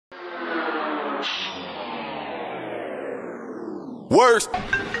Worst.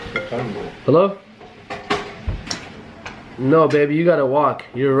 Hello? No, baby, you gotta walk.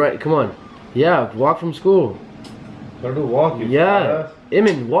 You're right. Come on. Yeah, walk from school. Gotta do walk. Yeah.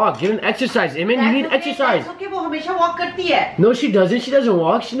 Iman, walk. Get an exercise. Iman, you need exercise. Okay, वो हमेशा walk करती है. No, she doesn't. She doesn't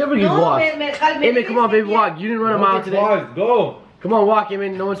walk. She never gets walk. Iman, come on, baby, walk. You didn't run a mile today. Go. Come on, walk,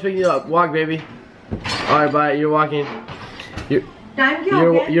 Iman. No one's picking you up. Walk, baby. All right, bye. You're walking.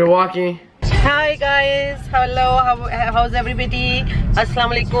 You're walking. Hi guys, hello. How's everybody?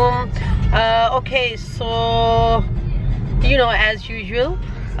 Assalamu alaikum. Okay, so you know, as usual,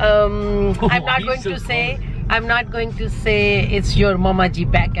 I'm not going to say it's your mama ji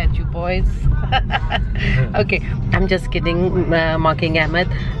back at you boys. Okay, I'm just kidding, mocking Ahmed.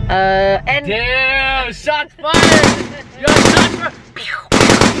 And damn, shots fired! Yo,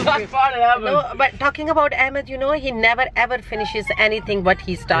 shots fired! No, but talking about Ahmed, you know, he never ever finishes anything what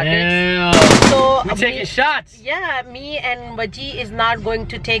he started. Damn. So we're taking shots. Yeah, me and Waji is not going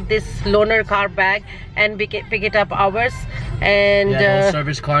to take this loaner car back and pick it up ours. And yeah, the old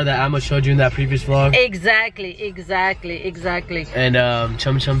service car that Ahmed showed you in that previous vlog. Exactly. And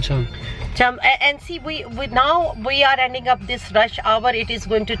chum. And see, we now we are ending up this rush hour. It is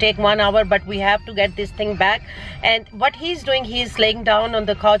going to take 1 hour, but we have to get this thing back. And what he's doing, he's laying down on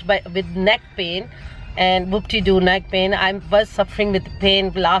the couch with neck pain. And whoop-de-doo, neck pain. I was suffering with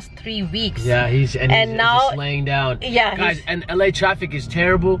pain last 3 weeks. Yeah, he's now just laying down. Yeah, guys, and LA traffic is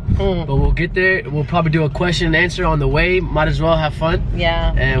terrible, but we'll get there. We'll probably do a question and answer on the way. Might as well have fun.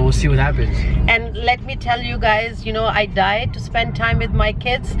 Yeah. And we'll see what happens. And let me tell you guys, you know, I died to spend time with my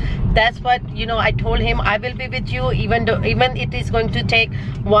kids. That's what, you know, I told him I will be with you, even it is going to take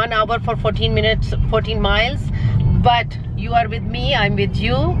 1 hour for 14 minutes, 14 miles. But you are with me, I'm with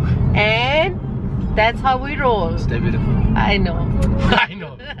you, and that's how we roll. Stay beautiful. I know. I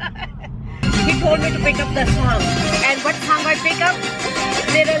know. He told me to pick up the song. And what song I pick up?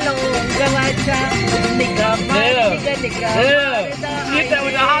 Little long gawacha, nigga, nigga. Yeah. Hit that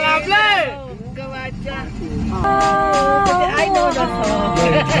with the holla play. Gawacha. Oh, I know the song.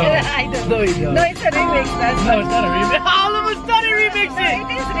 I don't. No, you don't. No, it's a remix. That's no, it's not a remix. All of a sudden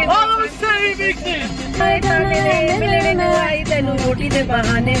remixing. It is remix. All of a sudden remixing.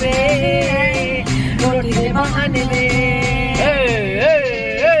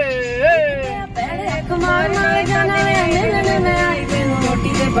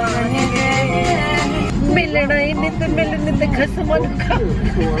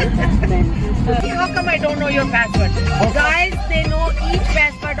 How come I don't know your password? Guys, they know each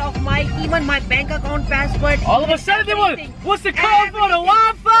password of even my bank account password. All of a sudden they want, what's the code for the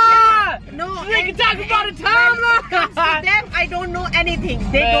Wi-Fi? No, they can talk about the timeline. To them, I don't know anything.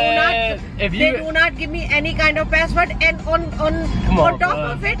 They do not give me any kind of password, and on top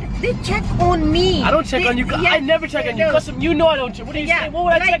of it, they check on me. I don't check on you. I never check on you. Custom, you know I don't check. What are you saying? What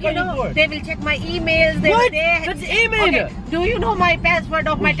would I check on you for? They will check my emails. What? That's email. Okay. Do you know my password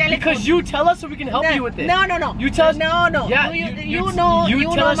of my telephone? Because you tell us so we can help you with it. No. You tell us. No. Yeah, you know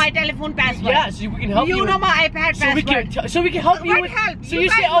my telephone password. Yeah, so we can help you. You know my iPad password. So we can help you. What help? So you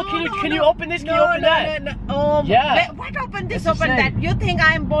say, oh, can you open this? Can you open that? No. Yeah. What open this? Open that? You think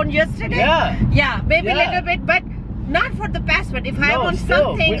I am born yesterday? Yeah. Yeah, maybe a little bit, but not for the password. If I want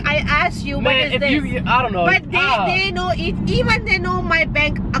something, I ask you, what is this? I don't know. But they know it. Even they know my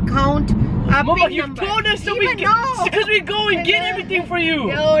bank account. Mama, you told us so because we go and get everything for you.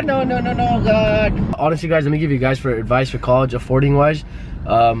 No, God. Honestly, guys, let me give you guys for advice for college affording wise.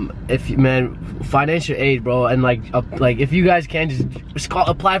 Financial aid, bro, and like if you guys can just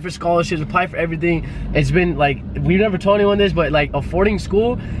apply for scholarships, apply for everything. It's been like, we've never told anyone this, but like affording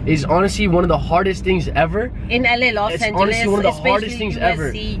school is honestly one of the hardest things ever in LA, Los Angeles. It's honestly one of the hardest things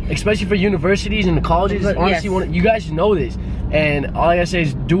ever, especially for universities and colleges. It's honestly you guys know this. And all I gotta say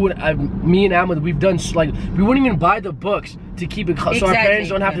is do what me and Ahmed, we've done. Like, we wouldn't even buy the books to keep it so our parents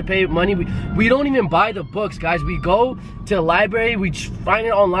don't have to pay money. We don't even buy the books, guys. We go to the library, we find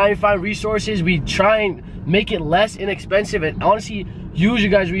it online, find resources, we try and make it less inexpensive, and honestly use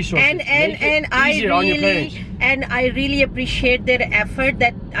your guys' resources. And I really appreciate their effort,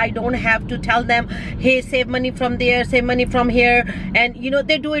 that I don't have to tell them, hey, save money from there, save money from here, and you know,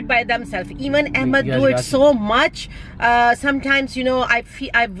 they do it by themselves. Even Ahmed do it so much. Sometimes, you know,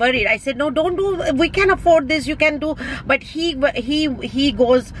 I'm worried. I said, no, don't do, we can afford this, you can do, but he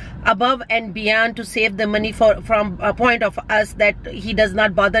goes above and beyond to save the money from a point of us that he does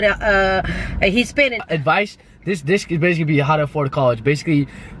not bother his parents. Advice. This could basically be how to afford college. Basically,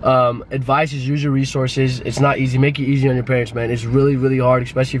 advice is use your resources. It's not not easy. Make it easy on your parents, man. It's really, really hard,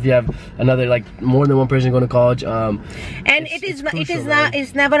 especially if you have another, like, more than one person going to college. And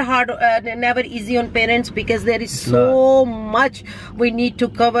it's never hard, never easy on parents, because there is so much we need to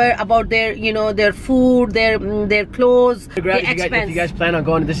cover about their, you know, their food, their clothes, their expense. If you guys plan on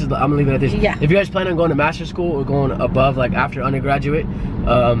going, I'm gonna leave it at this. Yeah. If you guys plan on going to master's school or going above, like after undergraduate,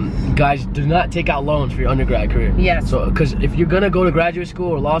 guys, do not take out loans for your undergrad career. Yeah. So, because if you're gonna go to graduate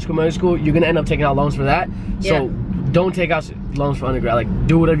school or law school, medical school, you're gonna end up taking out loans for that. So don't take out loans for undergrad. Like,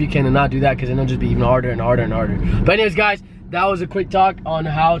 do whatever you can and not do that, because it'll just be even harder and harder and harder. But anyways, guys, that was a quick talk on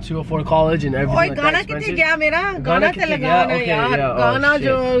how to afford college and everything like that. कितने गया मेरा गाना तो लगाना यार गाना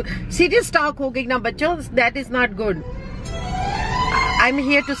जो serious talk हो गई ना बच्चों, that is not good. I'm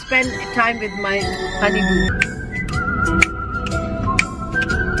here to spend time with my honeymoon.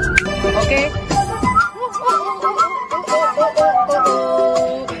 Okay.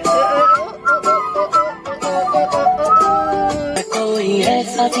 कोई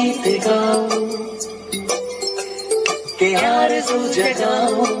ऐसा गीत गाऊं के आरज़ू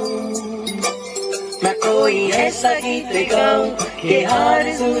जगाऊं, मैं कोई ऐसा गीत गाऊं के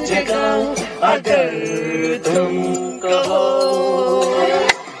आरज़ू जगाऊं, अगर तुम कहो।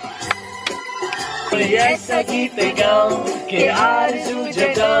 कोई ऐसा गीत गाऊं के आरज़ू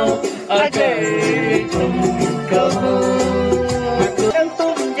जगाऊं, अगर तुम कहो।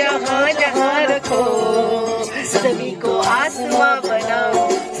 तुम जहाँ जहाँ रखो, सभी को आसमां बनाओ,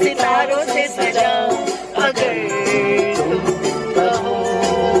 सितारों से सजाओ, अगर तुम कहो।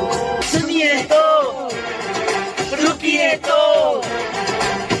 सुनिए तो, रुकिए तो,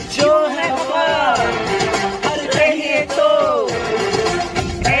 जो है हवा, और कहिए तो,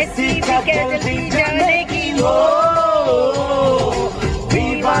 ऐसी भी जल्दी जाने की हो,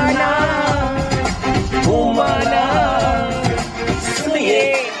 दीवाना घुमाना, सुनिए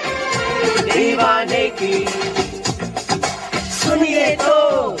दीवाने की। सुनिए तो,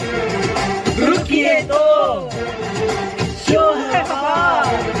 रुकिए तो, जो है हवा,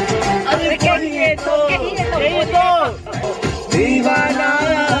 अगर कहिए तो, दीवाना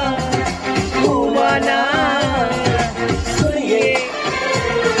घुमाना, सुनिए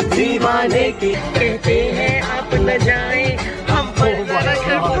दीवाने की। कहते हैं आप न जाएं, हम पर जरा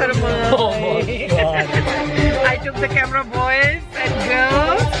फरमाएं। I took the camera, boys and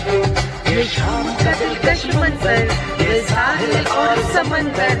girls. ये शाम का दिलकश मंजर, ये साहिल और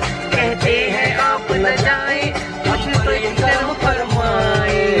समंदर, कहते हैं आप न जाएं, मुझ पर करम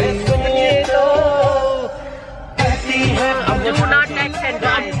फरमाएं। सुनिए तो, कहती हैं अब do not text and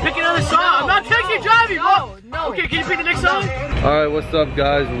drive. Pick another song. I'm not texting and driving. No. Okay, can you pick the next song? Alright, what's up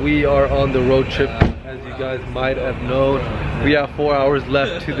guys? We are on the road trip. As you guys might have known, we have 4 hours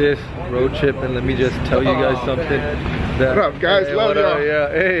left to this road trip, and let me just tell you guys something. That, what up guys? hey, love y'all. Yeah,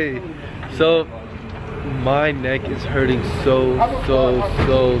 hey. So my neck is hurting so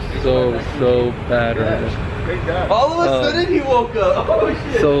bad right now. All of a sudden he woke up. Oh,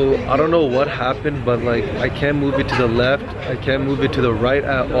 shit. So I don't know what happened, but like I can't move it to the left, I can't move it to the right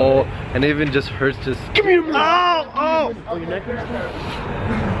at all, and it even just hurts. Just give me a minute. Oh, your neck hurts?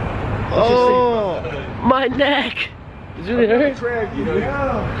 Oh, my neck. Does it really hurt?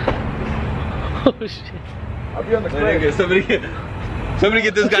 Oh shit. I'll be on the crib. Somebody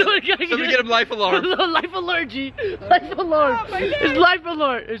get this guy. Somebody get him life alarm. Life allergy. Life alarm. It's life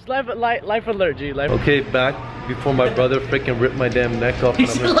alert. It's life allergy. Okay, back before my brother freaking ripped my damn neck off and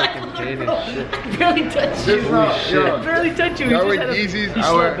I'm in freaking pain and shit. Barely touched you. Barely touched you. I wear Yeezys.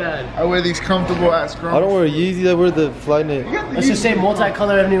 I wear these comfortable ass scrums. I don't wear Yeezys. I wear the Flyknit. Let's just say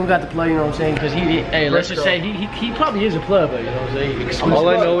multicolor. I haven't even got the plug. You know what I'm saying? Because hey, let's just say he probably is a plug, but you know what I'm saying? Exclusive. All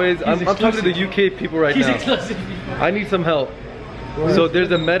I know is I'm talking to the UK people right He's now. exclusive. I need some help. So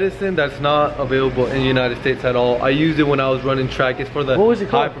there's a medicine that's not available in the United States at all. I used it when I was running track. It's for the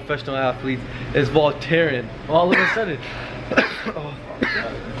high professional athletes. It's Voltaren. All of a sudden.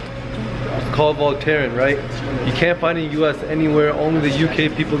 It's called Voltaren, right? You can't find it in the US anywhere. Only the UK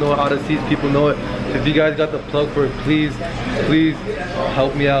people know it. Out of seas people know it. So if you guys got the plug for it, please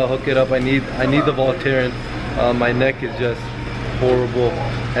help me out. Hook it up. I need the Voltaren. My neck is just horrible.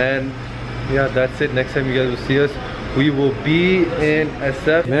 And yeah, that's it. Next time you guys will see us, we will be in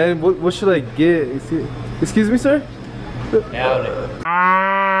SF. Man, what should I get? Excuse me, sir? How to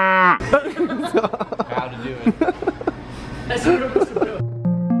do it. That's what I'm supposed to do.